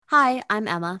Hi, I'm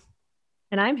Emma.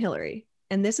 And I'm Hillary,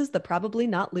 and this is the Probably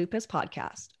Not Lupus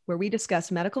podcast, where we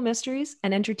discuss medical mysteries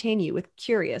and entertain you with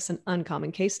curious and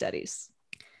uncommon case studies.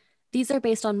 These are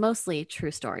based on mostly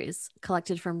true stories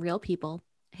collected from real people,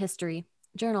 history,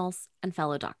 journals, and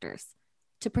fellow doctors.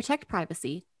 To protect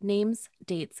privacy, names,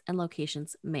 dates, and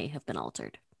locations may have been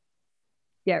altered.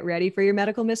 Get ready for your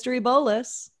medical mystery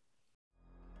bolus.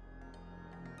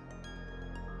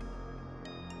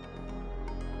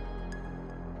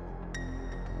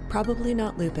 Probably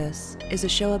Not Lupus is a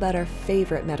show about our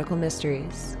favorite medical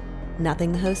mysteries.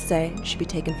 Nothing the hosts say should be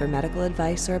taken for medical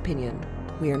advice or opinion.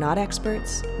 We are not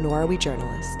experts, nor are we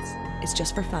journalists. It's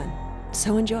just for fun.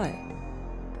 So enjoy.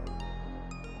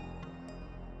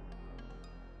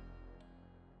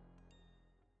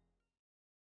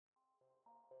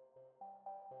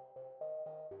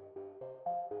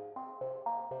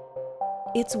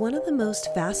 It's one of the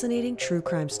most fascinating true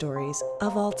crime stories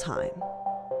of all time.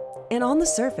 And on the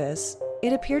surface,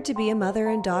 it appeared to be a mother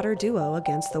and daughter duo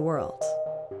against the world.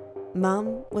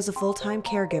 Mom was a full-time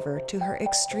caregiver to her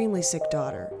extremely sick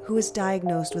daughter, who was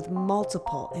diagnosed with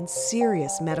multiple and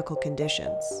serious medical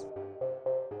conditions.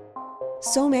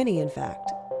 So many, in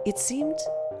fact, it seemed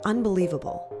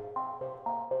unbelievable.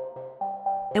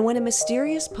 And when a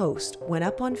mysterious post went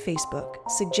up on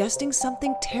Facebook suggesting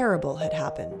something terrible had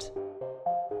happened,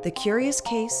 the curious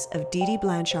case of Dee Dee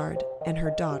Blanchard and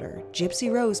her daughter,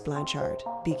 Gypsy Rose Blanchard,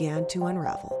 began to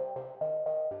unravel.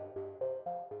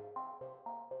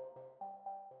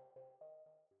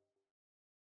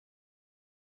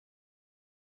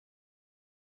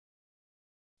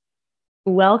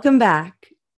 Welcome back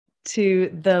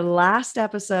to the last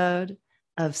episode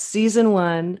of season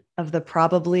 1 of the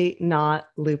Probably Not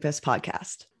Lupus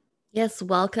podcast. Yes,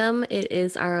 welcome. It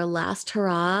is our last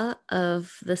hurrah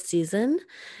of the season,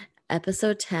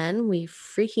 episode 10. We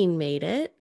freaking made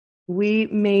it. We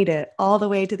made it all the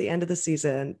way to the end of the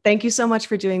season. Thank you so much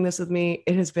for doing this with me.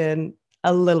 It has been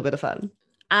a little bit of fun.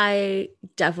 I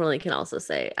definitely can also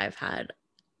say I've had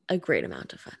a great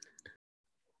amount of fun.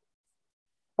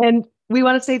 And we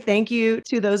want to say thank you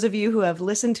to those of you who have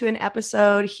listened to an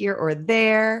episode here or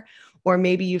there, or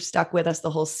maybe you've stuck with us the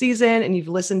whole season and you've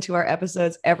listened to our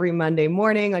episodes every Monday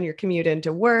morning on your commute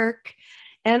into work.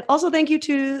 And also thank you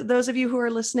to those of you who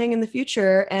are listening in the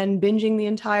future and binging the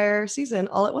entire season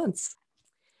all at once.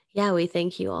 Yeah, we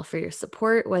thank you all for your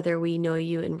support, whether we know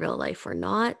you in real life or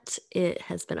not. It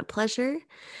has been a pleasure.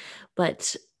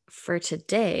 But for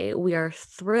today, we are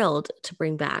thrilled to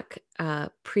bring back a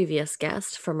previous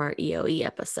guest from our EOE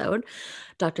episode,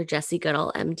 Dr. Jessie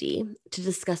Goodall, MD, to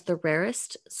discuss the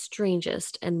rarest,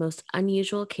 strangest, and most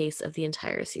unusual case of the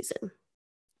entire season.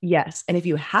 Yes. And if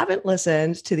you haven't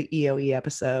listened to the EOE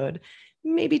episode,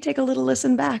 maybe take a little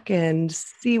listen back and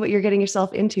see what you're getting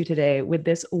yourself into today with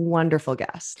this wonderful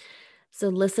guest. So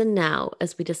listen now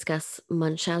as we discuss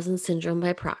Munchausen syndrome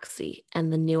by proxy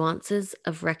and the nuances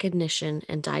of recognition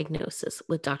and diagnosis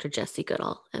with Dr. Jessie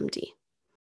Goodall, MD.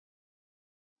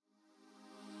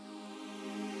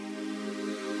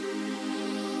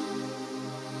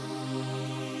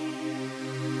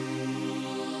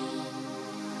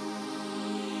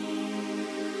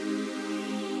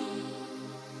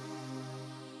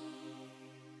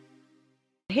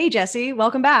 Hey, Jessie,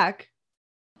 welcome back.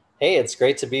 Hey, it's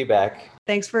great to be back.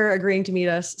 Thanks for agreeing to meet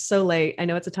us so late. I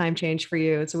know it's a time change for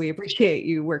you, so we appreciate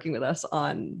you working with us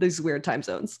on these weird time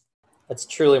zones. It's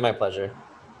truly my pleasure.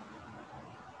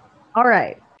 All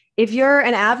right. If you're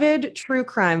an avid true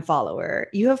crime follower,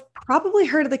 you have probably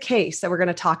heard of the case that we're going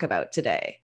to talk about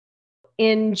today.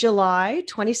 In July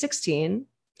 2016,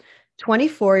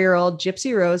 24-year-old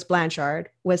Gypsy Rose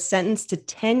Blanchard was sentenced to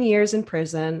 10 years in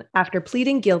prison after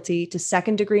pleading guilty to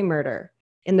second-degree murder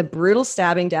in the brutal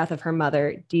stabbing death of her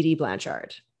mother, Dee Dee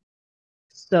Blanchard.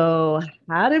 So,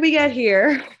 how did we get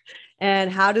here?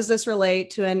 And how does this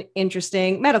relate to an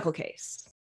interesting medical case?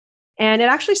 And it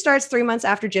actually starts 3 months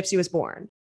after Gypsy was born.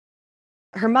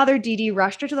 Her mother, Dee Dee,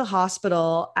 rushed her to the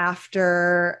hospital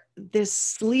after this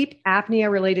sleep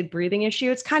apnea-related breathing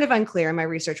issue. It's kind of unclear in my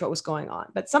research what was going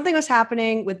on, but something was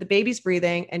happening with the baby's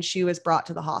breathing, and she was brought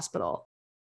to the hospital.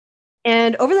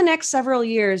 And over the next several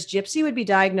years, Gypsy would be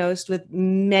diagnosed with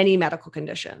many medical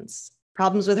conditions,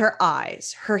 problems with her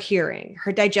eyes, her hearing,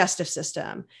 her digestive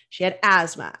system. She had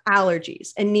asthma,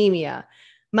 allergies, anemia,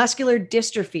 muscular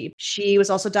dystrophy. She was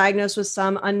also diagnosed with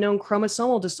some unknown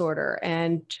chromosomal disorder,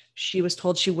 and she was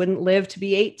told she wouldn't live to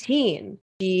be 18.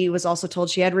 She was also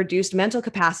told she had reduced mental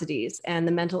capacities and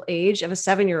the mental age of a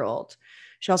 7-year-old.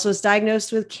 She also was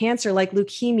diagnosed with cancer like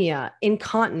leukemia,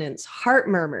 incontinence, heart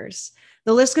murmurs.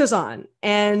 The list goes on.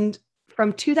 And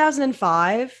from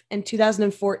 2005 and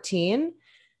 2014,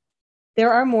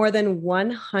 There are more than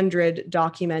 100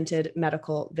 documented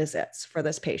medical visits for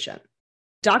this patient.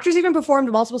 Doctors even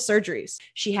performed multiple surgeries.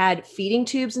 She had feeding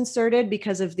tubes inserted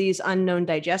because of these unknown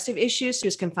digestive issues. She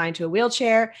was confined to a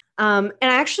wheelchair. And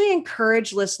I actually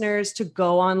encourage listeners to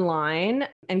go online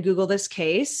and Google this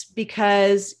case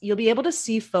because you'll be able to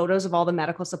see photos of all the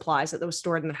medical supplies that was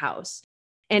stored in the house.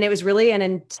 And it was really an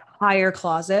entire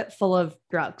closet full of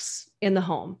drugs in the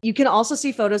home. You can also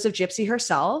see photos of Gypsy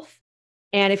herself.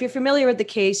 And if you're familiar with the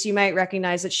case, you might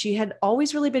recognize that she had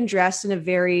always really been dressed in a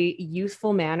very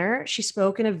youthful manner. She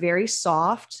spoke in a very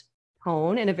soft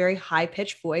tone and a very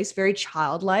high-pitched voice, very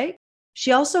childlike.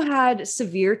 She also had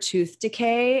severe tooth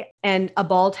decay and a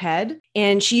bald head,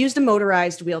 and she used a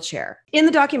motorized wheelchair. In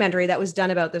the documentary that was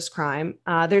done about this crime,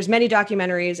 there's many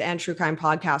documentaries and true crime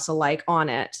podcasts alike on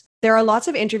it. There are lots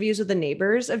of interviews with the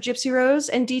neighbors of Gypsy Rose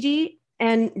and Dee Dee.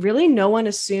 And really, no one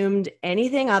assumed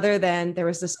anything other than there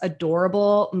was this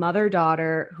adorable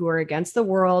mother-daughter who were against the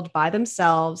world by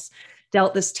themselves,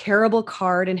 dealt this terrible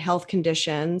card in health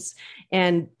conditions,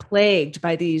 and plagued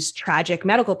by these tragic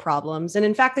medical problems. And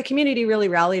in fact, the community really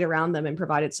rallied around them and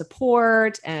provided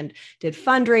support and did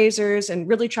fundraisers and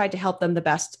really tried to help them the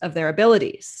best of their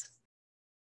abilities.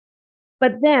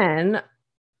 But then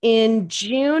in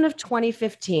June of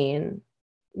 2015,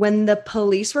 when the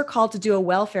police were called to do a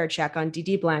welfare check on Dee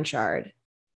Dee Blanchard,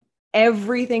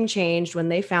 everything changed when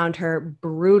they found her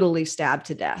brutally stabbed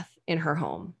to death in her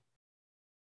home.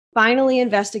 Finally,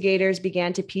 investigators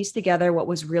began to piece together what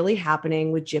was really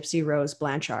happening with Gypsy Rose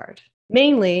Blanchard.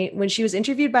 Mainly, when she was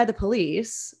interviewed by the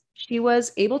police, she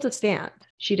was able to stand.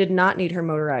 She did not need her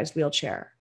motorized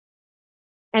wheelchair.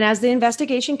 And as the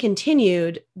investigation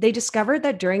continued, they discovered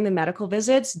that during the medical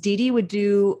visits, Dee Dee would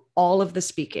do all of the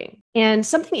speaking. And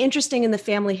something interesting in the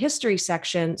family history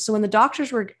section, so when the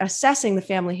doctors were assessing the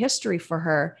family history for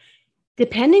her,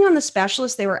 depending on the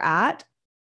specialist they were at,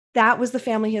 that was the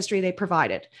family history they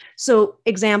provided. So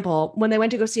example, when they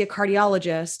went to go see a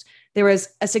cardiologist, there was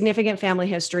a significant family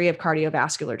history of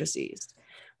cardiovascular disease.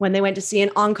 When they went to see an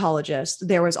oncologist,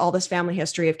 there was all this family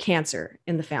history of cancer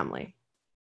in the family.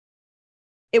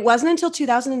 It wasn't until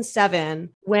 2007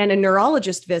 when a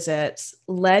neurologist visit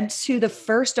led to the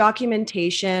first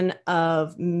documentation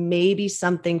of maybe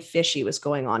something fishy was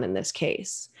going on in this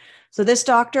case. So this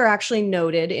doctor actually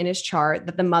noted in his chart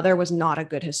that the mother was not a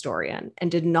good historian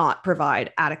and did not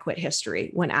provide adequate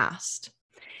history when asked.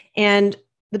 And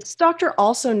this doctor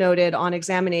also noted on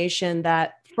examination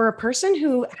that for a person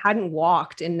who hadn't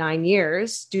walked in 9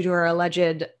 years due to her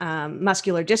alleged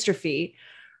muscular dystrophy,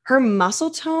 her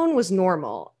muscle tone was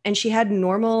normal, and she had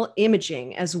normal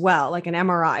imaging as well, like an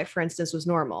MRI, for instance, was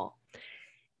normal.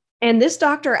 And this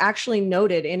doctor actually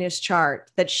noted in his chart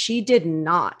that she did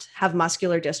not have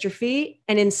muscular dystrophy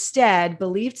and instead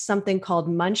believed something called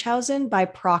Munchausen by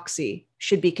proxy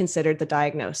should be considered the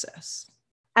diagnosis.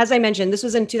 As I mentioned, this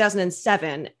was in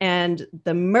 2007, and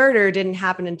the murder didn't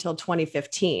happen until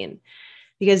 2015.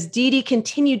 Because Dee Dee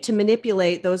continued to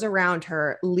manipulate those around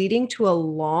her, leading to a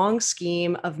long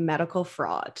scheme of medical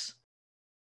fraud.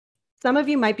 Some of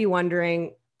you might be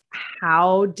wondering,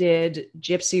 how did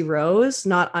Gypsy Rose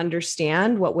not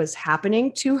understand what was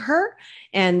happening to her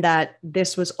and that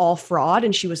this was all fraud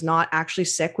and she was not actually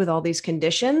sick with all these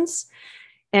conditions?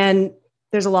 And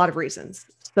there's a lot of reasons.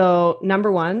 So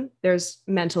number one, there's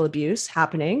mental abuse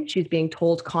happening. She's being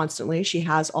told constantly she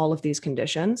has all of these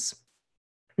conditions.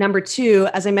 Number two,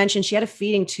 as I mentioned, she had a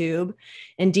feeding tube,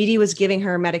 and Dee Dee was giving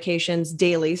her medications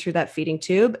daily through that feeding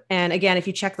tube. And again, if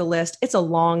you check the list, it's a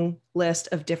long list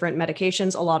of different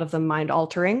medications, a lot of them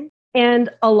mind-altering. And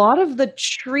a lot of the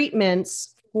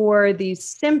treatments for these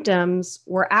symptoms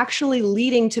were actually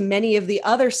leading to many of the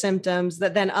other symptoms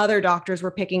that then other doctors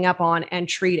were picking up on and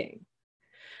treating.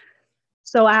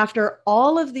 So after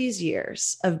all of these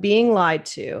years of being lied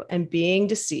to and being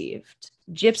deceived,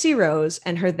 Gypsy Rose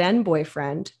and her then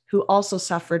boyfriend, who also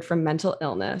suffered from mental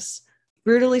illness,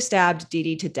 brutally stabbed Dee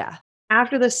Dee to death.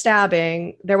 After the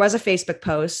stabbing, there was a Facebook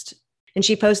post, and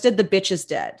she posted, "The bitch is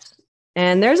dead."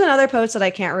 And there's another post that I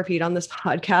can't repeat on this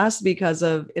podcast because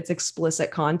of its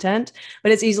explicit content,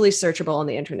 but it's easily searchable on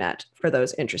the internet for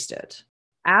those interested.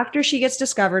 After she gets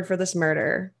discovered for this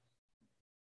murder,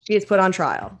 she is put on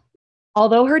trial.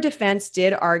 Although her defense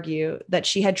did argue that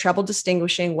she had trouble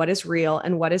distinguishing what is real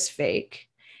and what is fake,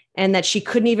 and that she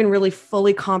couldn't even really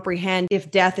fully comprehend if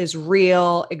death is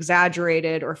real,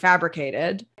 exaggerated, or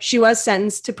fabricated, she was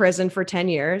sentenced to prison for 10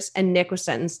 years, and Nick was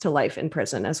sentenced to life in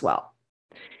prison as well.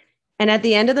 And at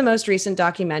the end of the most recent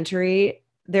documentary,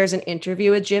 there's an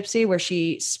interview with Gypsy where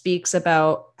she speaks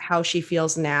about how she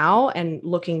feels now and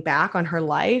looking back on her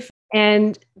life.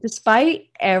 And despite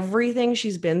everything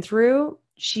she's been through,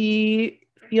 She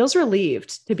feels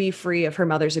relieved to be free of her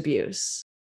mother's abuse.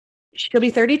 She'll be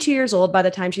 32 years old by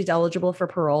the time she's eligible for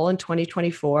parole in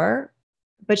 2024,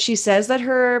 but she says that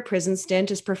her prison stint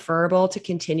is preferable to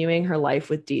continuing her life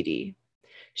with Dee Dee.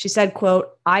 She said,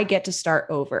 quote, "I get to start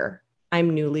over.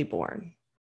 I'm newly born."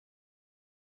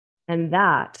 And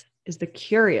that is the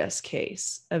curious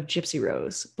case of Gypsy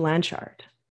Rose Blanchard.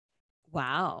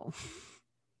 Wow.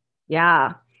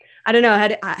 Yeah. I don't know.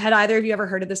 Had either of you ever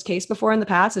heard of this case before in the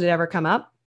past? Did it ever come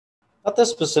up? Not this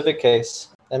specific case,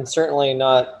 and certainly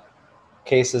not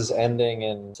cases ending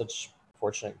in such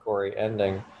fortunate, gory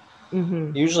ending.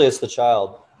 Mm-hmm. Usually it's the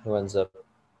child who ends up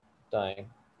dying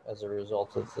as a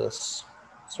result of this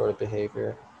sort of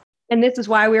behavior. And this is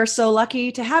why we are so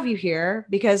lucky to have you here,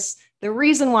 because the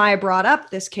reason why I brought up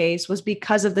this case was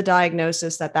because of the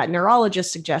diagnosis that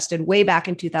neurologist suggested way back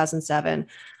in 2007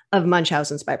 of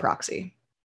Munchausen's by proxy.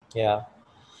 Yeah.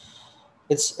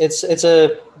 It's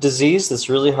a disease that's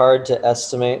really hard to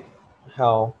estimate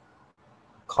how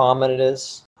common it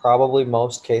is. Probably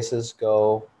most cases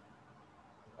go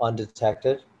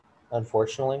undetected,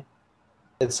 unfortunately.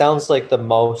 It sounds like the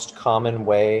most common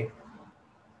way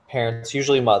parents,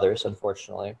 usually mothers,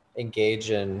 unfortunately,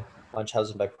 engage in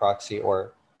Munchausen by proxy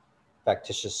or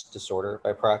factitious disorder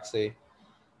by proxy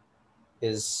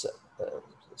is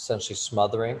essentially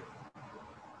smothering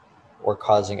or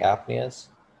causing apneas.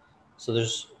 So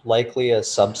there's likely a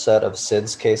subset of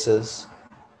SIDS cases,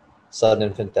 sudden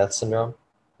infant death syndrome,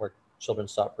 where children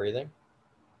stop breathing,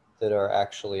 that are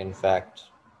actually, in fact,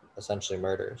 essentially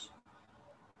murders.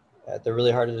 They're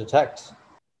really hard to detect.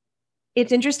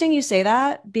 It's interesting you say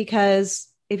that, because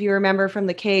if you remember from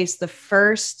the case, the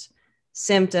first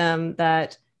symptom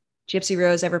that Gypsy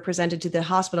Rose ever presented to the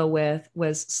hospital with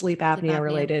was sleep apnea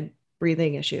related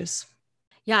breathing issues.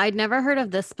 Yeah, I'd never heard of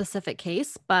this specific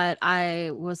case, but I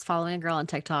was following a girl on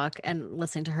TikTok and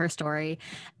listening to her story,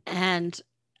 and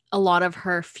a lot of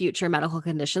her future medical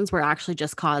conditions were actually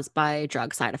just caused by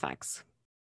drug side effects.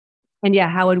 And yeah,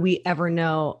 how would we ever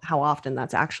know how often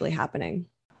that's actually happening?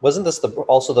 Wasn't this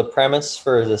also the premise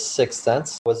for The Sixth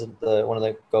Sense? Wasn't one of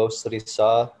the ghosts that he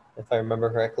saw, if I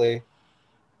remember correctly,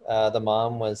 the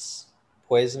mom was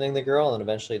poisoning the girl and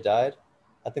eventually died?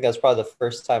 I think that was probably the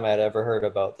first time I had ever heard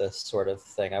about this sort of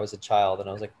thing. I was a child and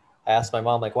I asked my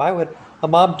mom, why would a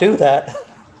mom do that?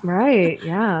 Right,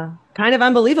 yeah. Kind of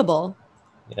unbelievable.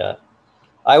 Yeah.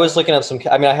 I was looking up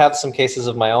I have some cases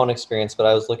of my own experience, but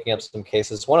I was looking up some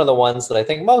cases. One of the ones that I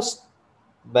think most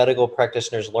medical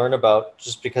practitioners learn about,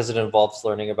 just because it involves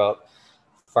learning about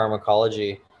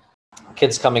pharmacology,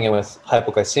 kids coming in with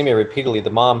hypoglycemia repeatedly. The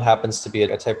mom happens to be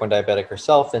a type 1 diabetic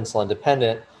herself, insulin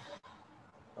dependent.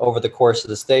 Over the course of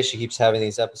this day, she keeps having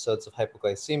these episodes of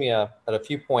hypoglycemia. At a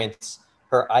few points,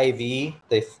 her IV,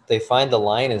 they find the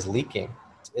line is leaking.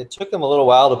 It took them a little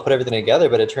while to put everything together,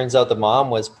 but it turns out the mom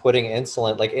was putting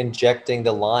insulin, injecting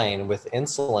the line with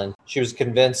insulin. She was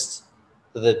convinced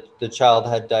that the child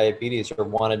had diabetes or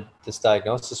wanted this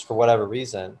diagnosis for whatever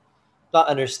reason, not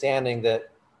understanding that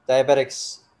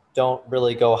diabetics don't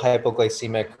really go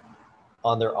hypoglycemic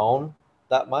on their own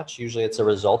that much. Usually it's a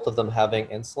result of them having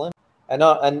insulin. And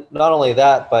not only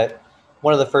that, but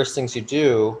one of the first things you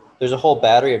do, there's a whole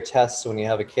battery of tests when you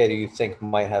have a kid who you think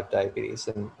might have diabetes.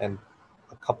 And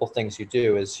a couple things you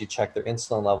do is you check their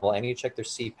insulin level and you check their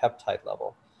C-peptide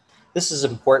level. This is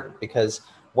important because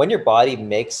when your body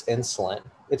makes insulin,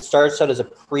 it starts out as a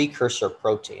precursor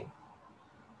protein.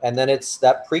 And then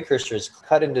that precursor is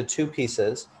cut into two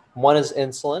pieces. One is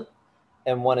insulin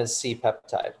and one is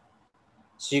C-peptide.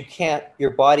 So your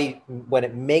body, when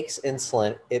it makes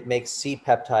insulin, it makes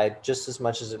C-peptide just as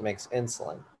much as it makes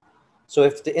insulin. So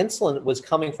if the insulin was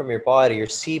coming from your body, your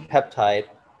C-peptide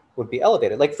would be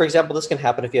elevated. For example, this can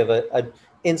happen if you have an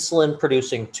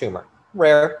insulin-producing tumor.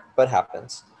 Rare, but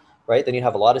happens, right? Then you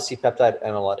have a lot of C-peptide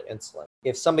and a lot of insulin.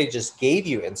 If somebody just gave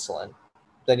you insulin,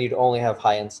 then you'd only have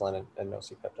high insulin and no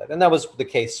C-peptide. And that was the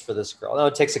case for this girl. Now,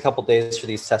 it takes a couple days for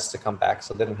these tests to come back,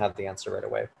 so they didn't have the answer right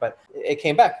away. But it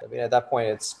came back. At that point,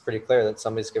 it's pretty clear that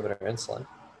somebody's given her insulin.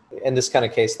 In this kind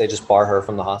of case, they just bar her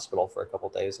from the hospital for a couple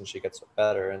days, and she gets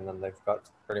better, and then they've got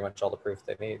pretty much all the proof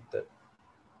they need that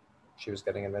she was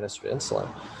getting administered insulin.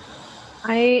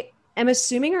 I am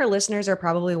assuming our listeners are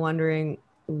probably wondering,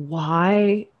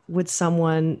 why would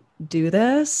someone do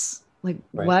this? Right.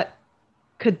 What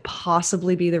could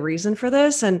possibly be the reason for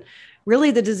this? And really,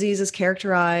 the disease is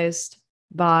characterized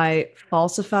by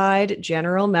falsified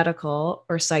general medical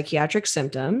or psychiatric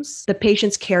symptoms. The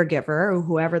patient's caregiver, or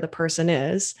whoever the person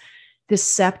is,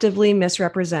 deceptively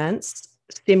misrepresents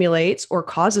stimulates or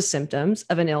causes symptoms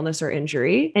of an illness or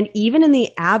injury, and even in the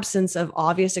absence of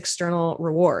obvious external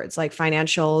rewards like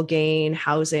financial gain,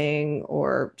 housing,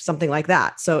 or something like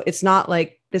that. So it's not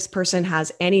like this person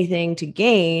has anything to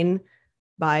gain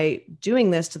by doing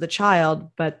this to the child,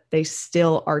 but they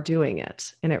still are doing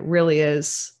it. And it really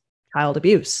is child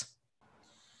abuse.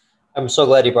 I'm so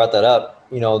glad you brought that up.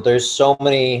 There's so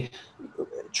many,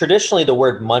 traditionally the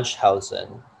word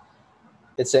Munchausen,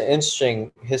 it's an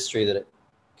interesting history that it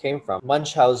came from.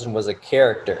 Munchausen was a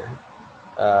character,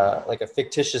 like a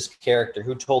fictitious character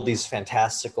who told these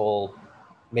fantastical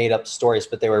made up stories,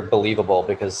 but they were believable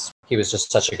because he was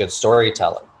just such a good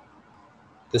storyteller.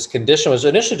 This condition was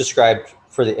initially described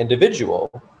for the individual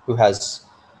who has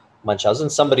Munchausen,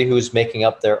 somebody who's making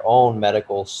up their own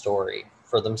medical story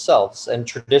for themselves. And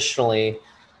traditionally,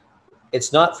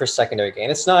 it's not for secondary gain.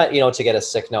 It's not, to get a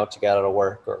sick note to get out of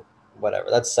work or whatever.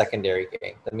 That's secondary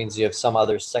gain. That means you have some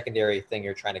other secondary thing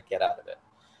you're trying to get out of it.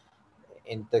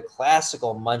 In the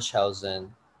classical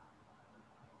Munchausen,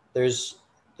 there's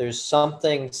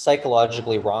something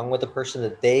psychologically wrong with the person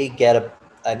that they get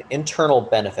an internal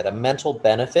benefit, a mental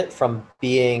benefit from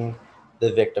being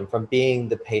the victim, from being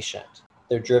the patient.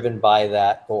 They're driven by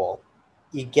that goal.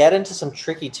 You get into some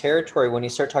tricky territory when you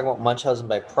start talking about Munchausen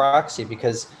by proxy,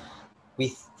 because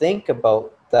we think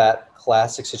about that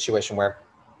classic situation where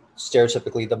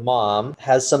stereotypically the mom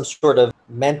has some sort of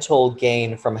mental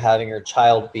gain from having her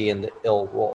child be in the ill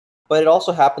role. But it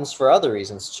also happens for other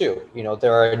reasons too.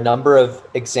 There are a number of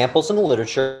examples in the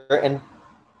literature, and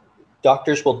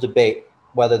doctors will debate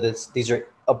whether these are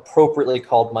appropriately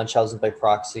called Munchausen by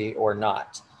proxy or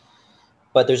not.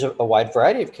 But there's a wide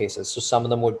variety of cases. So some of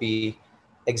them would be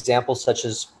examples such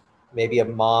as maybe a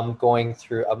mom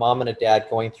and a dad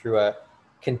going through a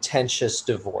contentious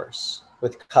divorce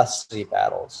with custody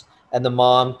battles. And the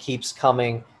mom keeps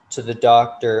coming to the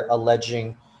doctor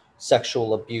alleging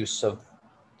sexual abuse of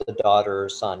the daughter or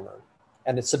son.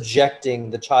 And it's subjecting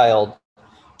the child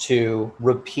to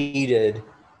repeated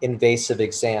invasive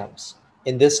exams.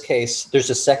 In this case,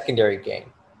 there's a secondary gain.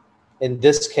 In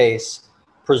this case,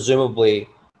 presumably,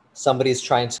 somebody's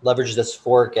trying to leverage this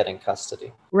for getting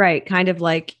custody. Right. Kind of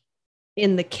like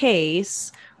in the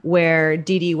case where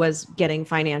Dee Dee was getting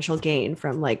financial gain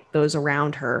from like those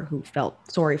around her who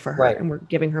felt sorry for her, right, and were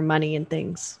giving her money and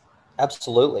things.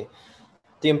 Absolutely.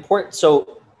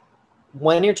 So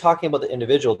when you're talking about the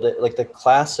individual, the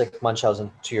classic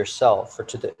Munchausen to yourself or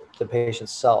to the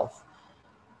patient's self,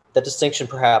 that distinction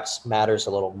perhaps matters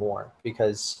a little more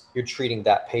because you're treating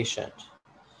that patient.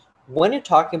 When you're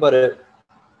talking about it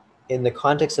in the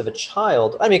context of a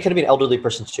child, I mean, it could be an elderly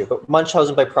person too, but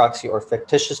Munchausen by proxy or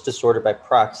fictitious disorder by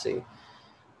proxy,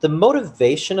 the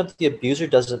motivation of the abuser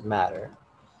doesn't matter.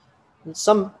 And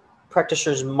some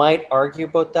practitioners might argue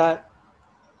about that.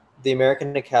 The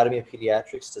American Academy of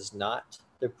Pediatrics does not.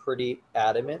 They're pretty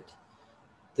adamant.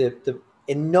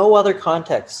 In no other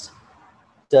context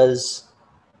does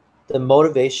the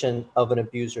motivation of an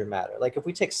abuser matter. Like if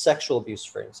we take sexual abuse,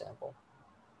 for example,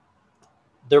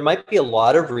 there might be a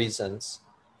lot of reasons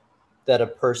that a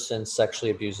person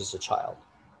sexually abuses a child,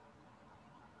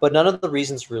 but none of the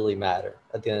reasons really matter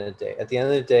at the end of the day. At the end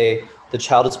of the day, the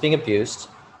child is being abused.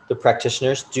 The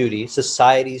practitioner's duty,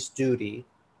 society's duty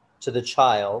to the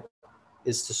child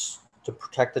is to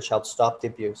protect the child, stop the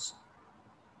abuse.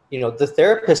 The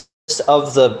therapist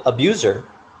of the abuser,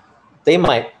 they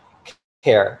might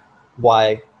care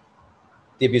why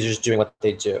the abuser is doing what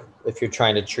they do, if you're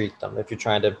trying to treat them, if you're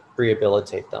trying to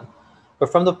rehabilitate them.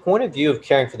 But from the point of view of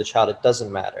caring for the child, it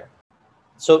doesn't matter.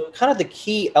 So kind of the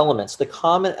key elements, the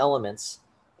common elements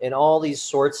in all these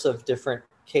sorts of different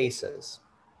cases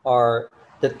are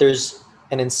that there's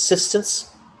an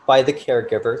insistence by the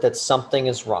caregiver that something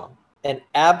is wrong, an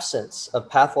absence of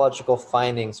pathological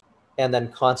findings, and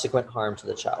then consequent harm to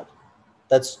the child.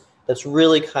 That's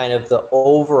really kind of the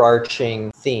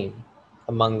overarching theme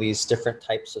among these different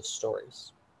types of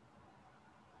stories.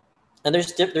 And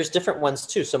there's different ones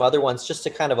too. Some other ones, just to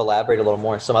kind of elaborate a little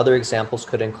more, some other examples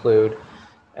could include,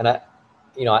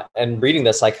 and reading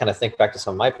this, I kind of think back to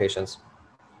some of my patients,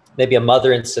 maybe a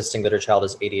mother insisting that her child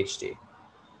has ADHD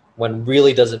when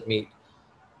really doesn't meet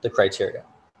the criteria,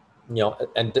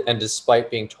 and despite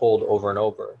being told over and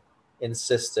over,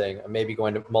 insisting, maybe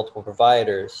going to multiple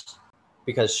providers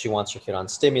because she wants her kid on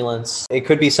stimulants. It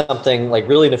could be something like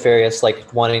really nefarious,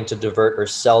 like wanting to divert or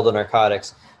sell the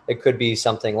narcotics. It could be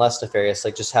something less nefarious,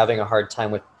 like just having a hard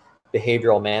time with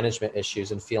behavioral management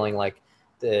issues and feeling like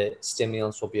the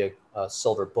stimulants will be a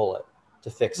silver bullet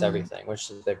to fix everything,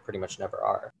 which they pretty much never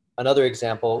are. Another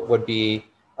example would be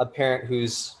a parent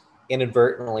who's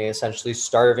inadvertently essentially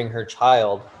starving her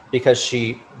child because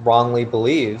she wrongly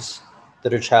believes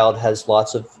that her child has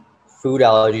lots of food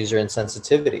allergies or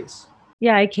insensitivities.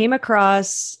 Yeah, I came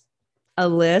across a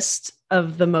list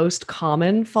of the most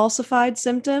common falsified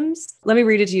symptoms. Let me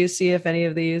read it to you, see if any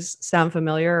of these sound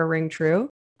familiar or ring true.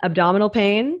 Abdominal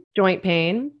pain, joint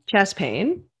pain, chest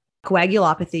pain,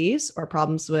 coagulopathies or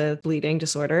problems with bleeding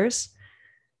disorders,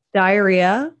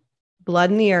 diarrhea,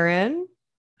 blood in the urine,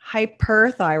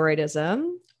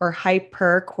 hyperthyroidism or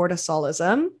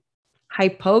hypercortisolism,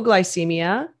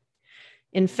 hypoglycemia,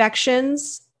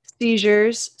 infections,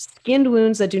 seizures, skin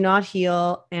wounds that do not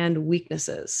heal, and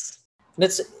weaknesses. And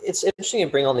it's interesting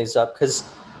to bring all these up because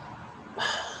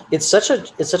it's such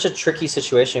a tricky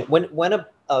situation. When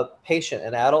a patient,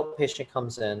 an adult patient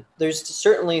comes in, there's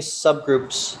certainly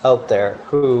subgroups out there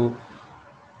who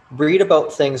read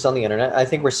about things on the internet. I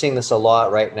think we're seeing this a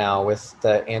lot right now with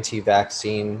the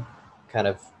anti-vaccine kind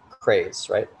of craze,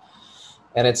 right?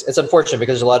 And it's unfortunate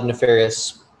because there's a lot of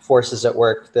nefarious forces at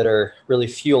work that are really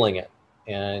fueling it.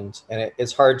 And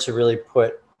it's hard to really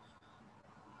put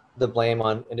the blame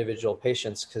on individual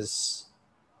patients because,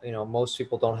 you know, most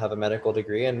people don't have a medical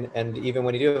degree. And even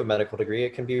when you do have a medical degree,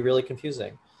 it can be really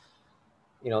confusing.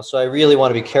 You know, so I really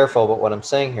want to be careful about what I'm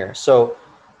saying here. So,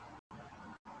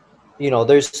 you know,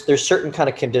 there's certain kind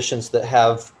of conditions that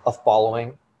have a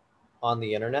following on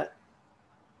the internet.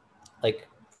 Like,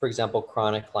 for example,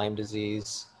 chronic Lyme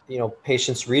disease. You know,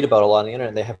 patients read about a lot on the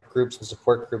internet. They have groups and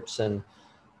support groups and,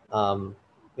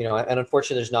 you know, and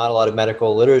unfortunately, there's not a lot of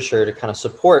medical literature to kind of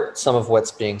support some of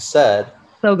what's being said.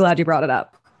 So glad you brought it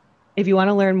up. If you want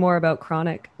to learn more about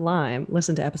chronic Lyme,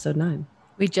 listen to episode 9.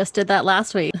 We just did that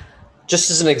last week. Just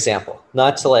as an example,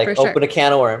 not to like open a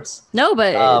can of worms. No,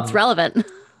 but it's relevant.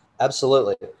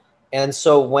 Absolutely. And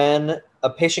so when a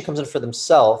patient comes in for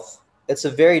themselves, it's a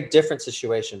very different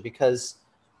situation because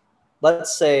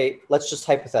let's just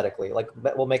hypothetically, like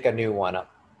we'll make a new one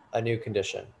up, a new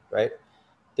condition, right?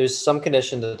 There's some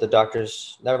condition that the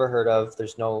doctor's never heard of.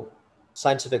 There's no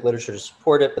scientific literature to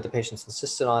support it, but the patient's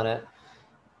insisted on it.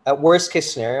 At worst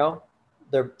case scenario,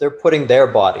 they're putting their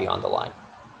body on the line,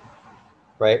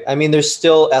 right? I mean, there's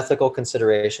still ethical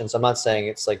considerations. I'm not saying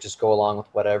it's like just go along with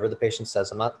whatever the patient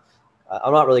says. I'm not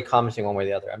really commenting one way or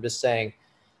the other. I'm just saying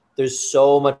there's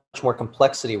so much more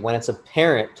complexity when it's a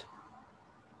parent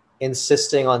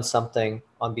insisting on something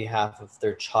on behalf of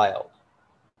their child.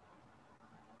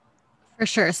 For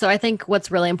sure. So I think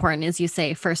what's really important is you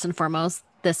say, first and foremost,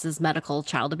 this is medical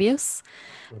child abuse.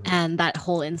 Mm-hmm. And that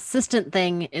whole insistent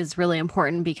thing is really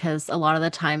important because a lot of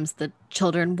the times the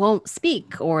children won't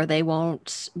speak or they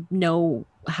won't know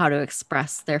how to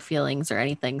express their feelings or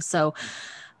anything. So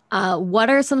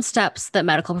what are some steps that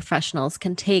medical professionals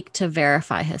can take to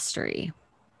verify history?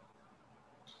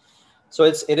 So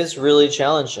it is really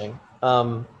challenging.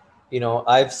 You know,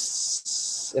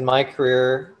 in my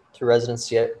career through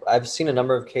residency, I've seen a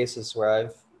number of cases where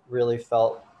I've really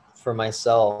felt for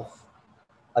myself,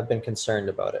 I've been concerned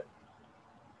about it.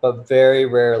 But very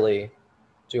rarely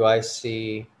do I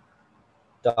see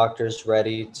doctors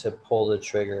ready to pull the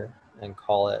trigger and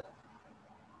call it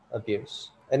abuse,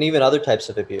 and even other types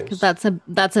of abuse. Because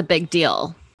that's a big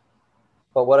deal.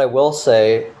 But what I will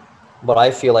say, what I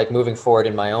feel like moving forward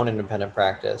in my own independent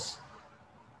practice,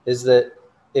 is that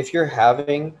if you're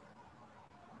having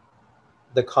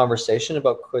the conversation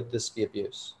about could this be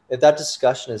abuse, if that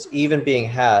discussion is even being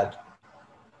had,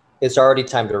 it's already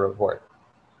time to report,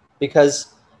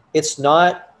 because it's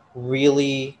not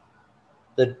really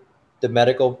the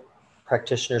medical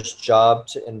practitioner's job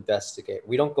to investigate.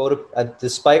 We don't go to,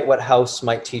 despite what House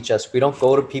might teach us, we don't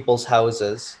go to people's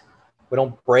houses. We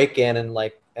don't break in and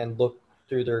look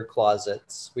through their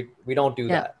closets. We don't do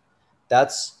that.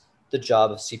 That's the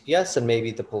job of CPS and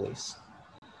maybe the police.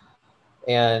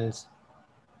 And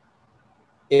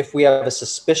if we have a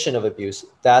suspicion of abuse,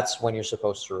 that's when you're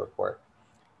supposed to report.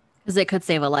 Because it could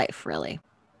save a life, really.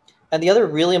 And the other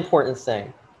really important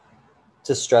thing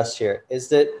to stress here is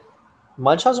that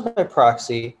Munchausen by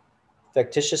proxy,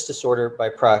 factitious disorder by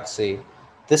proxy,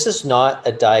 this is not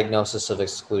a diagnosis of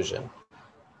exclusion.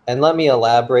 And let me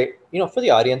elaborate, for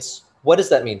the audience, what does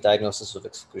that mean, diagnosis of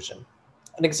exclusion?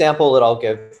 An example that I'll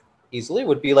give easily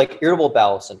would be like irritable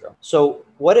bowel syndrome. So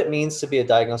what it means to be a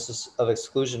diagnosis of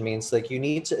exclusion means like you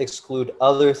need to exclude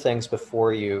other things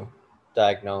before you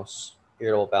diagnose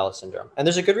irritable bowel syndrome. And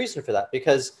there's a good reason for that,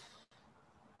 because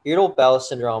irritable bowel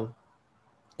syndrome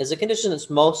is a condition that's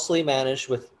mostly managed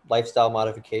with lifestyle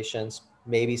modifications,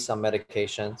 maybe some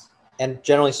medications. And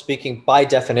generally speaking, by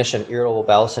definition, irritable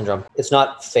bowel syndrome, it's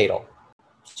not fatal.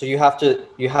 So you have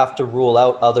to rule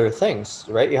out other things,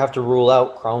 right? You have to rule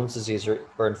out Crohn's disease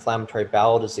or inflammatory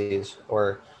bowel disease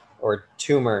or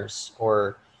tumors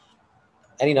or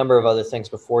any number of other things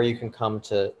before you can come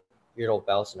to irritable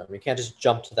bowel syndrome. You can't just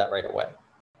jump to that right away.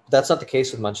 That's not the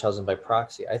case with Munchausen by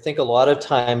proxy. I think a lot of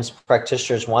times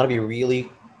practitioners want to be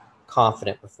really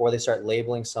confident before they start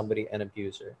labeling somebody an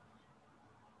abuser,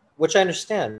 which I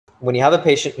understand. When you have a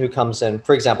patient who comes in,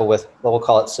 for example, with, we'll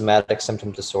call it somatic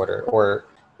symptom disorder, or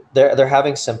they're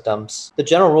having symptoms, the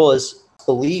general rule is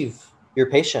believe your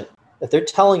patient. If they're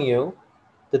telling you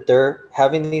that they're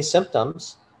having these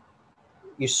symptoms,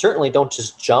 you certainly don't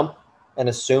just jump and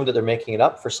assume that they're making it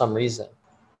up for some reason.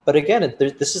 But again,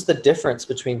 this is the difference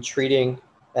between treating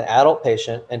an adult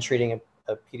patient and treating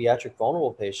a pediatric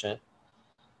vulnerable patient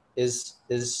is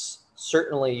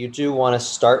certainly you do want to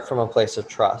start from a place of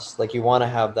trust. Like you want to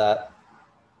have that,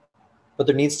 but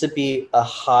there needs to be a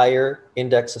higher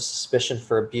index of suspicion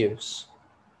for abuse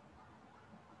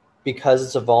because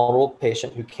it's a vulnerable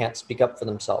patient who can't speak up for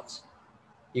themselves.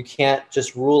 You can't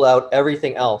just rule out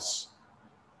everything else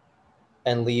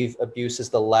and leave abuse as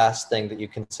the last thing that you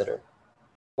consider.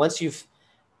 Once you've,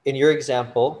 in your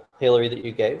example, Hillary, that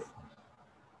you gave,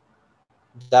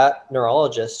 that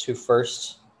neurologist who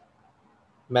first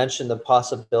mentioned the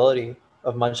possibility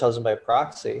of Munchausen by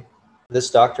proxy, this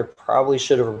doctor probably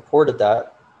should have reported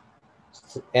that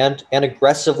and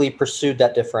aggressively pursued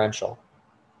that differential.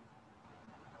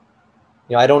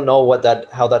 You know, I don't know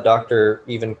how that doctor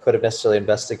even could have necessarily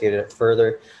investigated it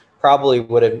further. Probably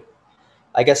would have.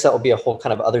 I guess that would be a whole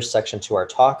kind of other section to our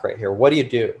talk right here. What do you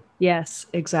do? Yes,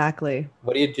 exactly.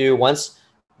 What do you do once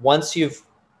you've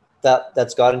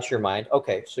that's got into your mind?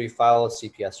 Okay, so you file a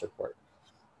CPS report.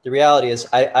 The reality is,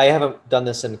 I haven't done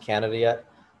this in Canada yet,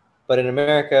 but in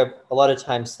America, a lot of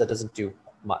times that doesn't do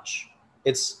much.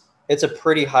 It's a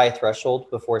pretty high threshold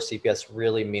before CPS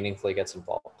really meaningfully gets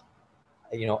involved.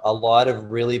 You know, a lot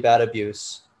of really bad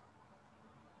abuse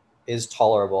is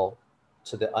tolerable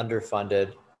to the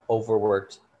underfunded,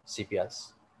 overworked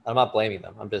CPS. I'm not blaming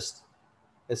them. It's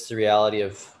the reality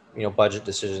of, you know, budget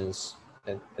decisions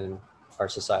in our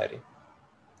society.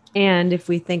 And if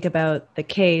we think about the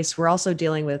case, we're also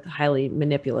dealing with highly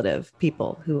manipulative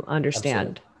people who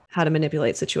understand how to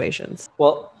manipulate situations.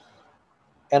 Well,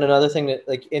 and another thing that,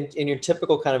 like in your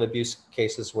typical kind of abuse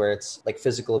cases where it's like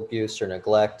physical abuse or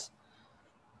neglect,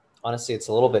 honestly, it's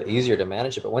a little bit easier to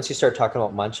manage it. But once you start talking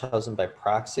about Munchausen by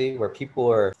proxy, where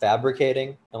people are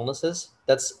fabricating illnesses,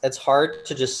 it's hard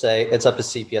to just say it's up to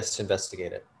CPS to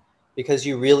investigate it, because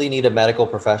you really need a medical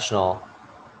professional.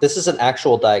 This is an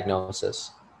actual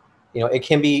diagnosis. You know, it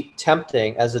can be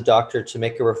tempting as a doctor to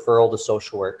make a referral to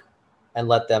social work and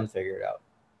let them figure it out.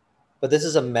 But this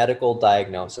is a medical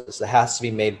diagnosis that has to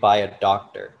be made by a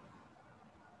doctor.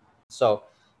 So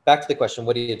back to the question,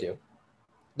 what do you do?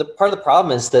 The part of the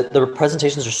problem is that the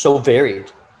presentations are so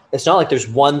varied. It's not like there's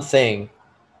one thing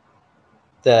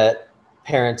that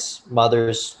parents,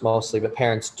 mothers mostly, but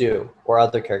parents do, or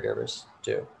other caregivers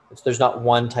do. There's not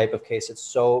one type of case. It's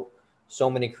so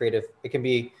many creative. It can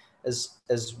be as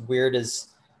weird as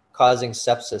causing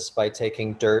sepsis by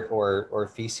taking dirt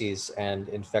or feces and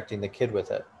infecting the kid with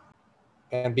it.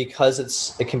 And because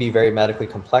it can be very medically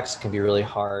complex, it can be really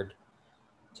hard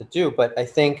to do. But I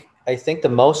think the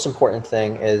most important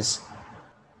thing is,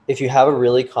 if you have a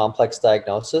really complex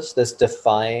diagnosis that's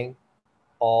defying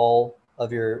all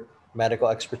of your medical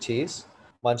expertise,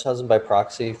 Munchausen by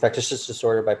proxy, infectious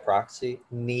disorder by proxy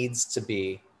needs to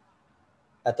be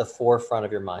at the forefront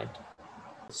of your mind.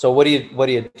 So what do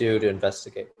you do to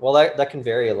investigate? Well, that can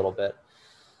vary a little bit.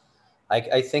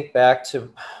 I think back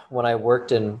to when I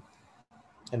worked in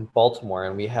Baltimore,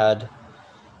 and we had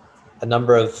a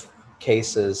number of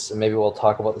cases, and maybe we'll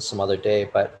talk about this some other day,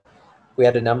 but we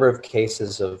had a number of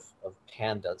cases of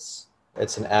PANDAS.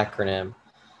 It's an acronym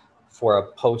for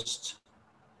a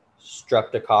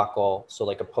post-streptococcal, so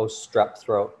like a post-strep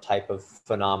throat type of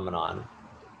phenomenon,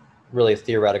 really a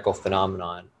theoretical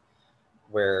phenomenon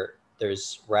where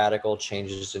there's radical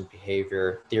changes in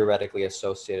behavior theoretically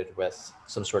associated with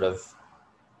some sort of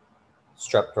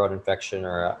strep throat infection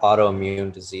or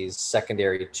autoimmune disease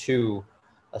secondary to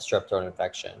a strep throat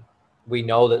infection. We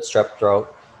know that strep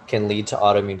throat can lead to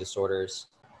autoimmune disorders,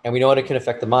 and we know it can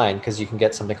affect the mind because you can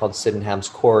get something called Sydenham's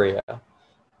chorea,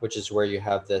 which is where you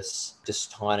have this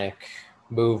dystonic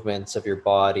movements of your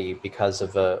body because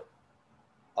of a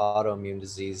autoimmune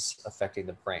disease affecting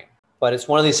the brain. But it's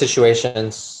one of these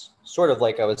situations, sort of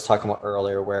like I was talking about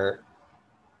earlier, where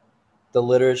the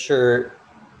literature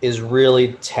is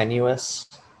really tenuous,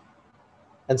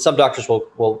 and some doctors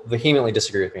will vehemently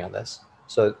disagree with me on this.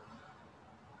 So,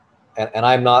 and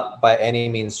I'm not by any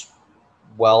means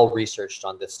well researched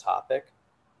on this topic.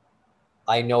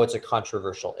 I know it's a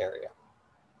controversial area.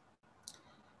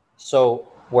 So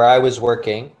where I was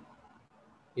working,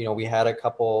 we had a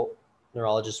couple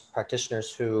neurologist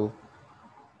practitioners who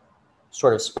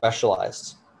sort of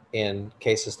specialized in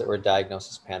cases that were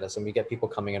diagnosed as pandas. And we get people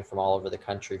coming in from all over the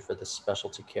country for this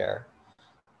specialty care.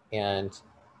 And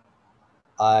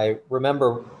I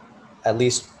remember at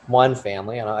least one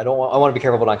family, and I want to be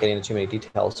careful about not getting into too many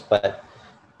details, but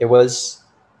it was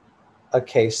a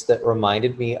case that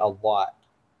reminded me a lot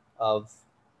of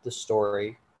the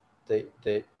story that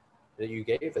you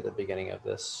gave at the beginning of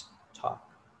this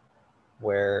talk,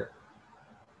 where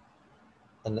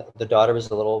the daughter was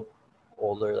a little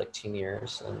older, like teen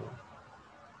years,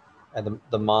 and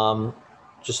the mom,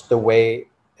 just the way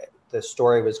the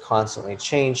story was constantly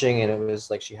changing, and it was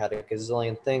like she had a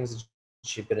gazillion things.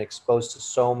 She'd been exposed to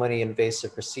so many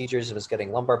invasive procedures and was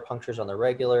getting lumbar punctures on the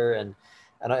regular, and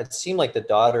it seemed like the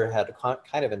daughter had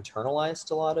kind of internalized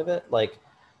a lot of it, like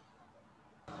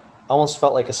almost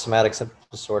felt like a somatic symptom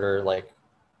disorder, like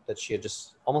that she had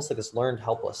just almost like this learned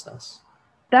helplessness.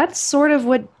 That's sort of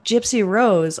what Gypsy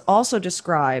Rose also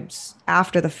describes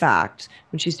after the fact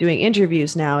when she's doing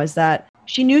interviews now, is that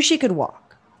she knew she could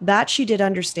walk. That she did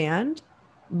understand,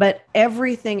 but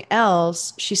everything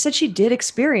else, she said she did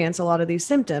experience a lot of these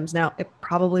symptoms. Now, it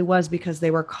probably was because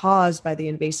they were caused by the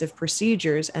invasive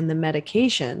procedures and the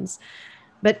medications,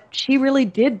 but she really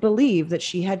did believe that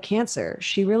she had cancer.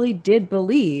 She really did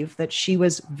believe that she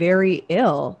was very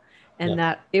ill and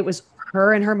that it was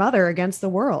her and her mother against the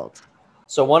world.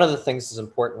 So one of the things is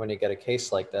important when you get a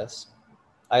case like this.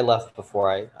 I left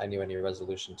before I knew any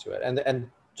resolution to it. And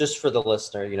just for the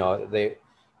listener,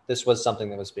 this was something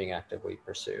that was being actively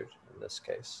pursued in this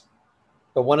case.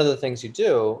 But one of the things you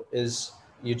do is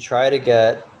you try to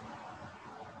get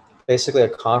basically a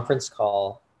conference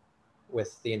call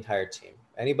with the entire team.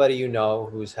 Anybody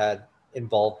who's had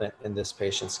involvement in this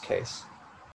patient's case.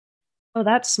 Oh,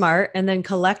 that's smart. And then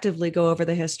collectively go over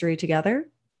the history together.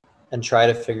 And try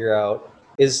to figure out,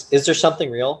 is there something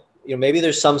real? Maybe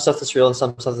there's some stuff that's real and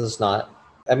some stuff that's not.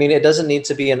 I mean, it doesn't need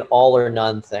to be an all or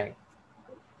none thing.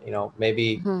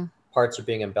 Maybe parts are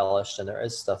being embellished and there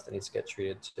is stuff that needs to get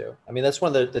treated too. I mean, that's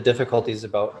one of the difficulties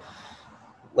about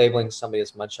labeling somebody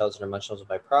as Munchausen or Munchausen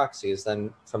by proxy, is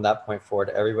then from that point forward,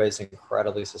 everybody's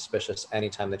incredibly suspicious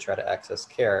anytime they try to access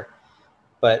care.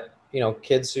 But,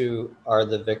 kids who are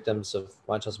the victims of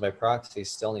Munchausen by proxy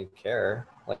still need care.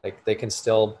 Like they can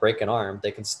still break an arm,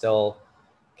 they can still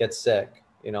get sick,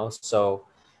 so,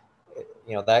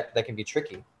 that can be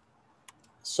tricky.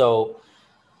 So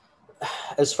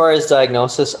as far as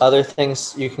diagnosis, other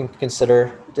things you can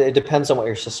consider, it depends on what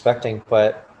you're suspecting,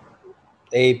 but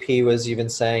AAP was even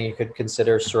saying you could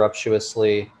consider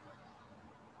surreptitiously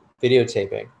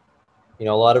videotaping. A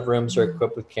lot of rooms are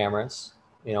equipped with cameras.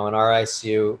 In our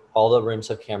ICU, all the rooms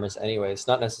have cameras anyways,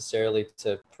 not necessarily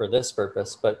for this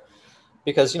purpose, but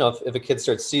because, if a kid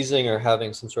starts seizing or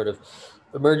having some sort of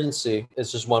emergency,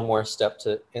 it's just one more step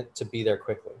to be there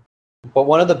quickly. But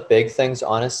one of the big things,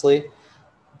 honestly,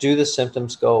 do the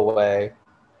symptoms go away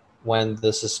when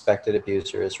the suspected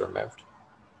abuser is removed?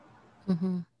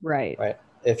 Mm-hmm. Right.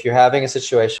 If you're having a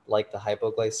situation like the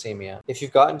hypoglycemia, if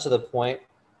you've gotten to the point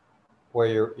where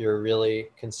you're really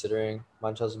considering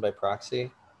Munchausen by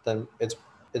proxy, then it's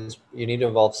you need to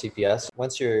involve CPS.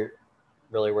 Once you're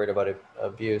really worried about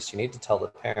abuse, you need to tell the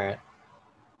parent,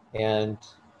 and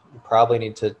you probably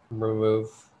need to remove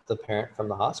the parent from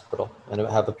the hospital and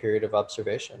have a period of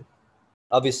observation.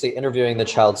 Obviously, interviewing the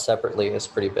child separately is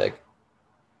pretty big.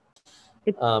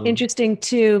 It's interesting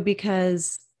too,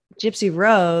 because Gypsy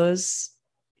Rose,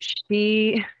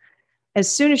 she,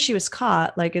 as soon as she was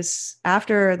caught,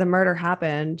 after the murder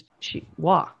happened, she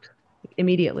walked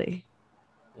immediately.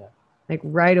 Yeah.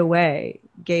 Right away,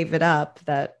 gave it up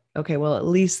that, okay, well, at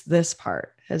least this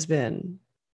part has been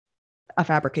a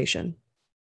fabrication.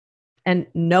 And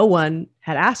no one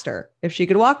had asked her if she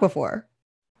could walk before.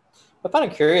 I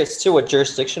find it curious too, what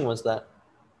jurisdiction was that?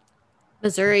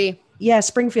 Missouri. Yeah,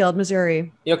 Springfield,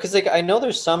 Missouri. Because I know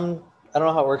there's some, I don't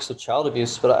know how it works with child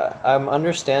abuse, but I'm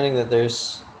understanding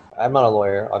that I'm not a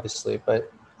lawyer, obviously,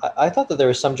 but I thought that there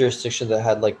was some jurisdiction that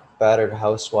had battered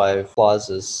housewife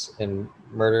clauses in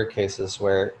murder cases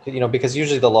where, because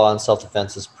usually the law in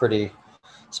self-defense is pretty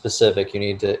specific. You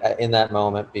need to, in that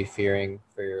moment, be fearing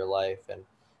for your life.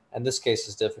 And this case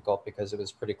is difficult because it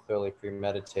was pretty clearly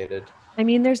premeditated. I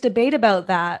mean, there's debate about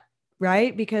that,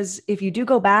 right? Because if you do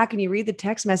go back and you read the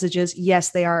text messages, yes,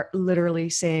 they are literally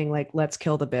saying let's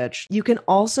kill the bitch. You can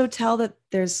also tell that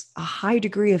there's a high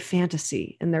degree of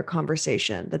fantasy in their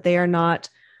conversation, that they are not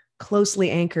closely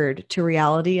anchored to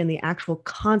reality and the actual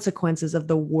consequences of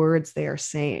the words they are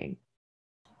saying.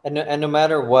 And no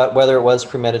matter what, whether it was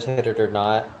premeditated or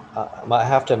not, I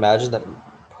have to imagine that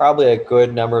probably a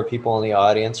good number of people in the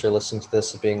audience are listening to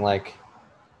this being like,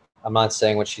 I'm not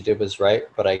saying what she did was right,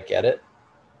 but I get it.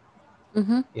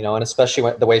 Mm-hmm. You know, and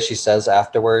especially the way she says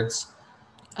afterwards.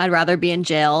 I'd rather be in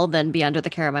jail than be under the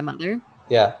care of my mother.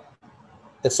 Yeah.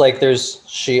 It's like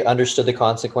she understood the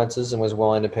consequences and was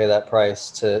willing to pay that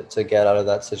price to get out of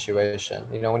that situation.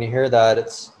 You know, when you hear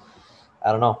that,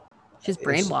 I don't know. She's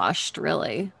brainwashed,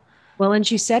 really. Well, and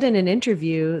she said in an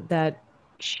interview that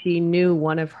she knew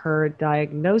one of her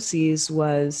diagnoses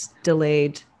was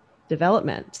delayed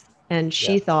development. And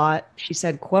she thought, she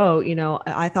said, quote, you know,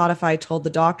 I thought if I told the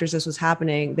doctors this was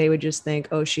happening, they would just think,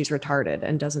 oh, she's retarded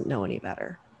and doesn't know any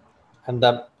better. And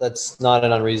that's not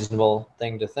an unreasonable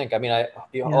thing to think. I mean,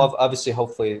 obviously,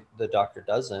 hopefully the doctor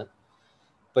doesn't.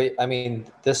 But I mean,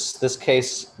 this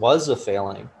case was a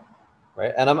failing,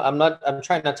 right? And I'm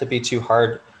trying not to be too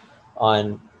hard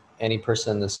on any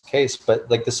person in this case, but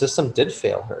like the system did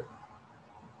fail her,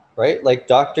 right? Like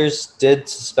doctors did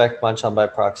suspect Munchausen by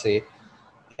proxy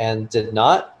and did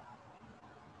not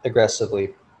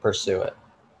aggressively pursue it.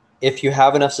 If you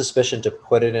have enough suspicion to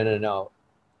put it in a note,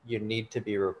 you need to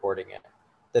be reporting it.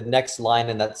 The next line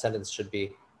in that sentence should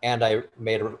be, and I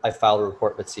filed a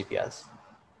report with CPS.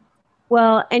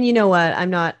 Well, and you know what?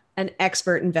 I'm not an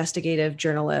expert investigative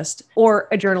journalist or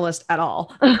a journalist at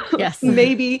all. Yes.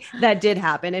 Maybe that did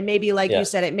happen. And maybe, like you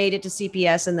said, it made it to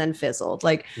CPS and then fizzled.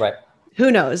 Like, right.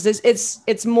 Who knows?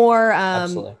 It's more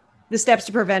Absolutely. The steps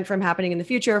to prevent from happening in the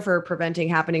future, for preventing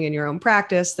happening in your own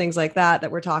practice, things like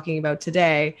that we're talking about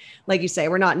today. Like you say,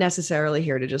 we're not necessarily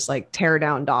here to just like tear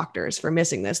down doctors for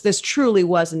missing this. This truly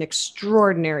was an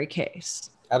extraordinary case.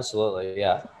 Absolutely.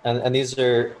 Yeah. And these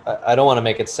are, I don't want to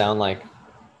make it sound like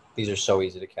these are so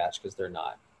easy to catch, because they're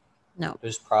not. No.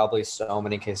 There's probably so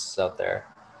many cases out there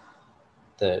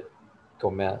that go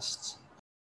missed.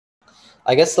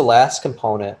 I guess the last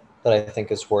component that I think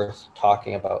is worth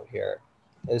talking about here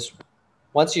is,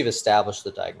 once you've established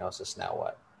the diagnosis, now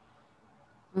what?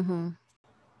 Mm-hmm.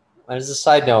 As a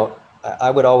side note, I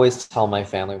would always tell my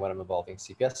family when I'm involving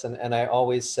CPS, and I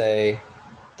always say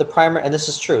and this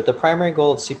is true, the primary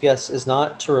goal of CPS is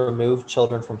not to remove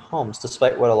children from homes,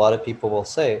 despite what a lot of people will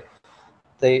say.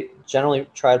 They generally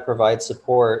try to provide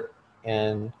support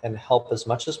and help as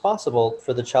much as possible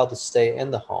for the child to stay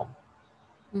in the home.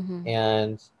 Mm-hmm.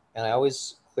 And I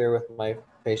always clear with my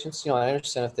patients, I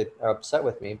understand if they are upset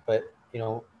with me, but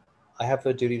I have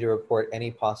a duty to report any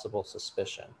possible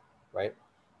suspicion, right?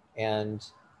 And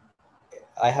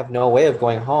I have no way of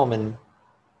going home and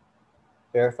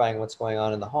verifying what's going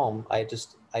on in the home. I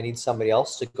need somebody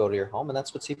else to go to your home, and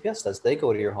that's what CPS does. They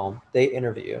go to your home, they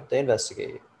interview you, they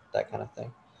investigate you, that kind of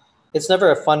thing. It's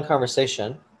never a fun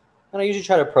conversation, and I usually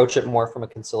try to approach it more from a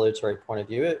conciliatory point of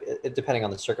view, it depending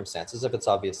on the circumstances. If it's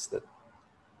obvious that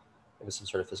it was some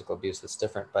sort of physical abuse, that's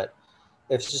different. But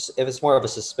if it's more of a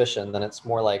suspicion, then it's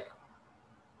more like,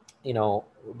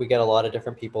 we get a lot of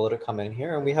different people that come in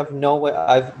here, and we have no way.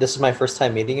 This is my first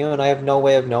time meeting you, and I have no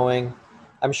way of knowing.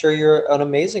 I'm sure you're an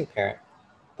amazing parent,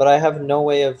 but I have no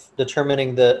way of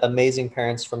determining the amazing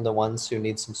parents from the ones who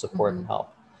need some support and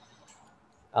help.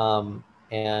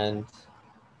 And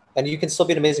you can still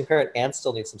be an amazing parent and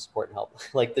still need some support and help.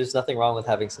 Like, there's nothing wrong with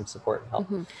having some support and help.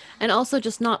 Mm-hmm. And also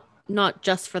just not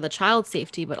just for the child's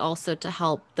safety, but also to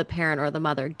help the parent or the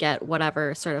mother get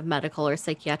whatever sort of medical or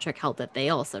psychiatric help that they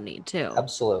also need too.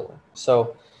 Absolutely.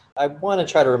 So I want to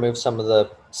try to remove some of the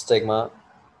stigma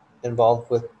involved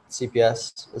with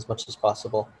CPS as much as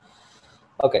possible.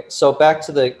 Okay, so back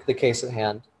to the case at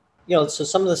hand. So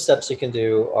some of the steps you can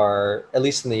do are, at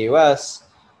least in the US,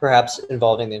 perhaps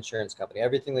involving the insurance company.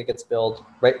 Everything that gets billed,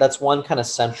 right? That's one kind of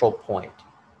central point.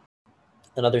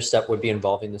 Another step would be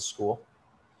involving the school.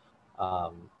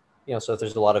 So if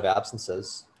there's a lot of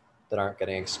absences that aren't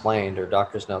getting explained, or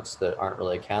doctor's notes that aren't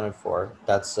really accounted for,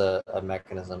 that's a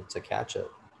mechanism to catch it.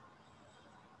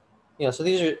 So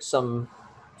these are some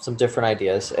different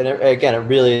ideas. And again, it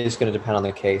really is going to depend on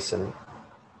the case and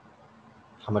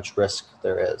how much risk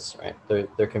there is, right?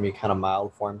 There can be kind of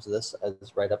mild forms of this,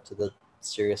 as right up to the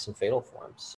serious and fatal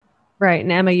forms. Right.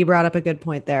 And Emma, you brought up a good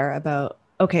point there about,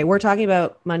 okay, we're talking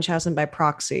about Munchausen by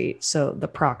proxy. So the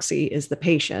proxy is the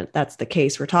patient. That's the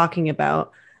case we're talking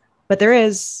about. But there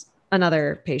is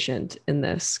another patient in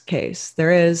this case.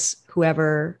 There is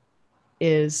whoever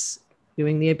is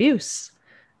doing the abuse.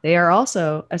 They are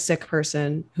also a sick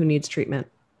person who needs treatment.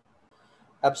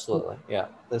 Absolutely. Yeah.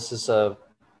 This is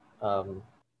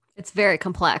it's very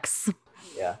complex.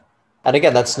 Yeah. And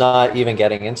again, that's not even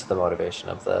getting into the motivation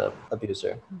of the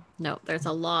abuser. No, there's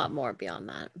a lot more beyond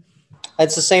that.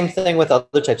 It's the same thing with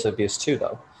other types of abuse too,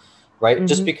 though, right? Mhm.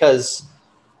 Just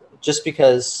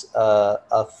because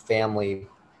a family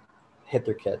hit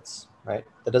their kids, right?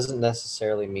 That doesn't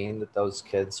necessarily mean that those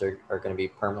kids are going to be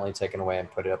permanently taken away and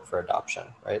put up for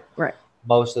adoption, right? Right.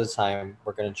 Most of the time,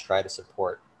 we're going to try to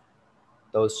support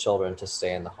those children to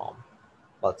stay in the home.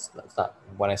 Well, it's not,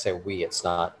 when I say we, it's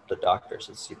not the doctors,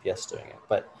 it's CPS doing it.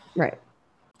 But Right.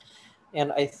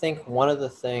 and I think one of the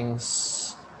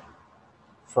things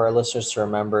for our listeners to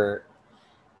remember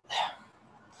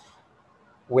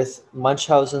with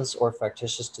Munchausen's or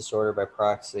factitious disorder by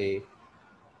proxy,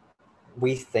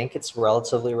 we think it's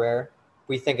relatively rare.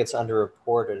 We think it's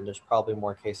underreported, and there's probably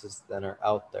more cases than are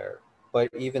out there. But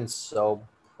even so,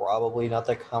 probably not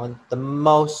that common. The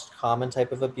most common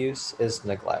type of abuse is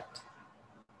neglect.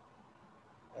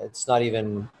 It's not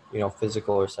even,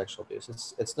 physical or sexual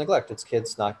abuse. It's neglect. It's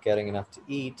kids not getting enough to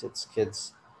eat. It's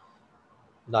kids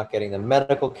not getting the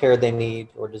medical care they need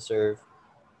or deserve.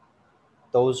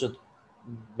 Those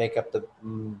make up the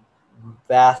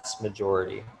vast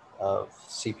majority of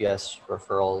CPS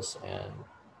referrals and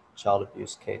child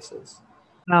abuse cases.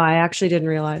 Oh, I actually didn't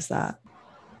realize that.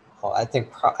 Oh, I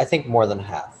think more than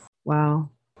half. Wow.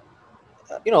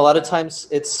 A lot of times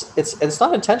it's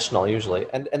not intentional usually,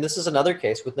 and this is another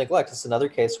case with neglect. It's another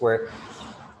case where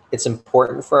it's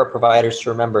important for our providers to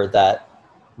remember that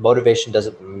motivation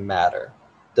doesn't matter.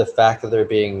 The fact that they're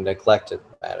being neglected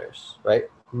matters, right?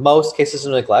 Most cases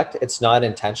of neglect, it's not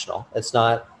intentional. It's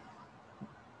not,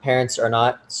 parents are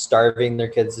not starving their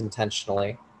kids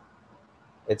intentionally.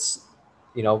 It's,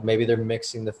 maybe they're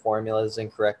mixing the formulas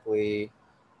incorrectly.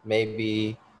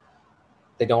 Maybe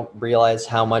they don't realize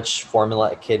how much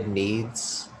formula a kid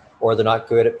needs, or they're not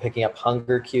good at picking up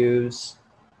hunger cues.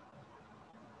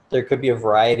 There could be a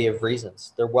variety of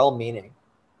reasons. They're well-meaning.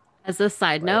 As a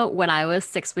side note, when I was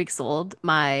 6 weeks old,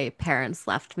 my parents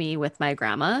left me with my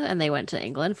grandma and they went to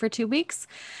England for 2 weeks.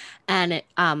 And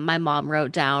my mom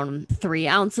wrote down 3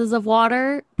 ounces of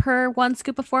water per 1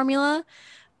 scoop of formula,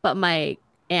 but my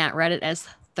aunt read it as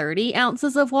 30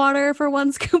 ounces of water for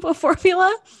 1 scoop of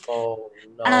formula. Oh,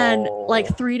 no. And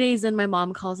like 3 days in, my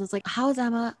mom calls and is like, "How's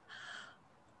Emma?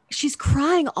 She's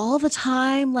crying all the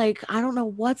time. Like, I don't know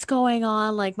what's going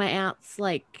on." Like, my aunt's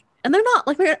like, and they're not,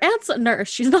 like, my aunt's a nurse.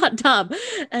 She's not dumb.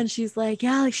 And she's like,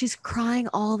 "Yeah, like she's crying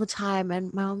all the time."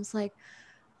 And my mom's like,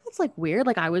 "That's like weird."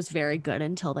 Like, I was very good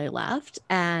until they left.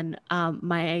 And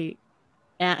my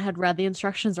aunt had read the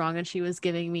instructions wrong and she was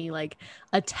giving me like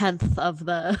 1/10 of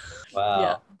the. Wow.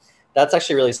 Yeah. That's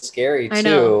actually really scary too. I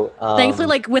know. Thankfully,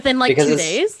 like within like 2 because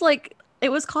days, like it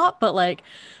was caught, but like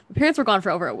my parents were gone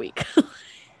for over a week.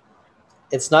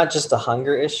 it's not just a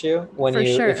hunger issue.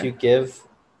 Sure. If you give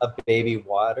a baby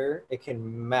water, it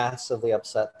can massively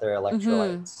upset their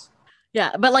electrolytes.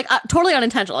 Yeah, but like totally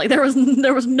unintentional. Like there was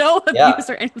no abuse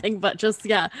or anything, but just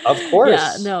Of course.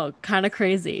 Yeah, no, kind of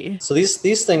crazy. So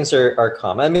these things are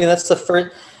common. I mean,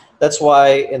 that's why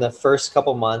in the first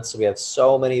couple months we have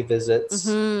so many visits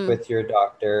with your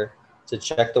doctor to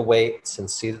check the weights and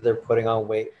see that they're putting on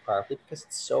weight properly, because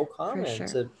it's so common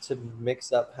to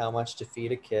mix up how much to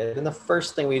feed a kid. And the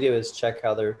first thing we do is check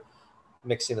how they're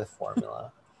mixing the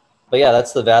formula. But yeah,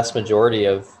 that's the vast majority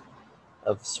of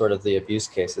sort of the abuse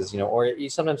cases, or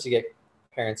sometimes you get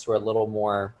parents who are a little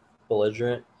more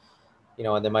belligerent,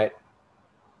 and they might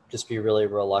just be really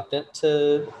reluctant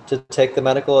to take the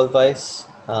medical advice,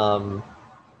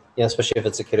 especially if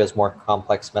it's a kid who has more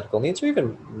complex medical needs or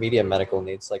even medium medical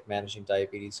needs, like managing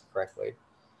diabetes correctly.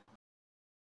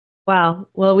 Wow.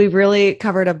 Well, we've really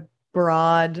covered a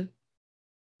broad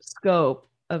scope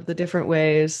of the different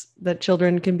ways that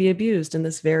children can be abused in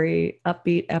this very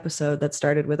upbeat episode that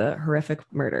started with a horrific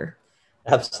murder.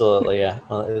 Absolutely, yeah.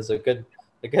 Well, it was a good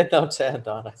note to end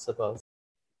on, I suppose.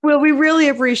 Well, we really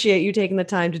appreciate you taking the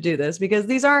time to do this, because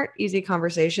these aren't easy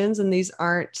conversations and these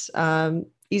aren't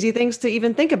easy things to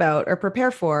even think about or prepare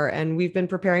for. And we've been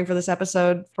preparing for this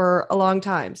episode for a long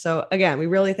time. So again, we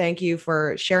really thank you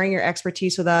for sharing your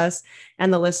expertise with us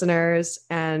and the listeners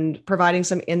and providing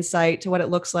some insight to what it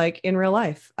looks like in real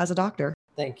life as a doctor.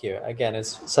 Thank you. Again,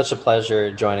 it's such a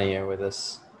pleasure joining you with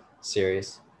this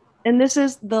series. And this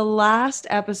is the last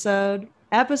episode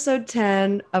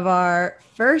 10 of our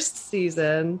first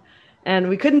season. And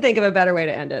we couldn't think of a better way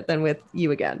to end it than with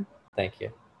you again. Thank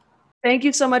you. Thank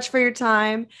you so much for your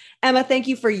time. Emma, thank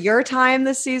you for your time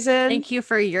this season. Thank you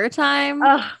for your time.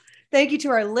 Thank you to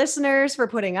our listeners for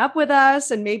putting up with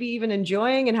us and maybe even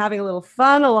enjoying and having a little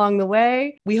fun along the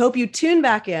way. We hope you tune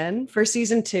back in for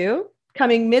season 2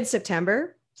 coming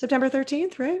mid-September, September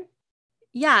 13th, right?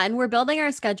 Yeah, and we're building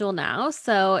our schedule now.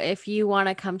 So if you want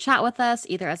to come chat with us,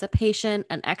 either as a patient,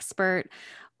 an expert,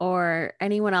 or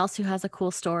anyone else who has a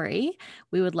cool story,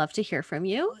 we would love to hear from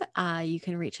you. You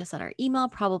can reach us at our email,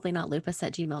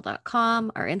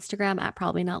 probablynotLupus@gmail.com, our Instagram at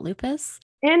probablynotLupus.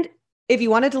 And if you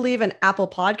wanted to leave an Apple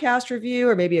Podcast review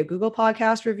or maybe a Google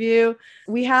Podcast review,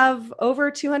 we have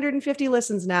over 250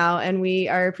 listens now, and we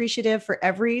are appreciative for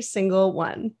every single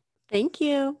one. Thank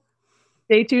you.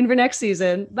 Stay tuned for next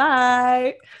season.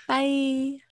 Bye.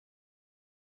 Bye.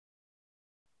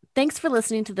 Thanks for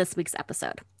listening to this week's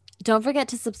episode. Don't forget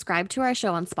to subscribe to our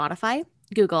show on Spotify,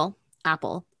 Google,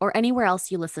 Apple, or anywhere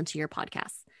else you listen to your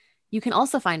podcasts. You can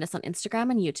also find us on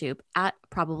Instagram and YouTube at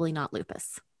Probably Not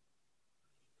Lupus.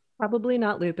 Probably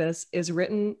Not Lupus is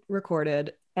written,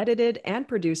 recorded, edited, and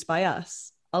produced by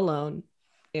us alone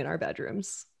in our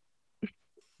bedrooms.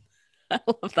 I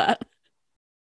love that.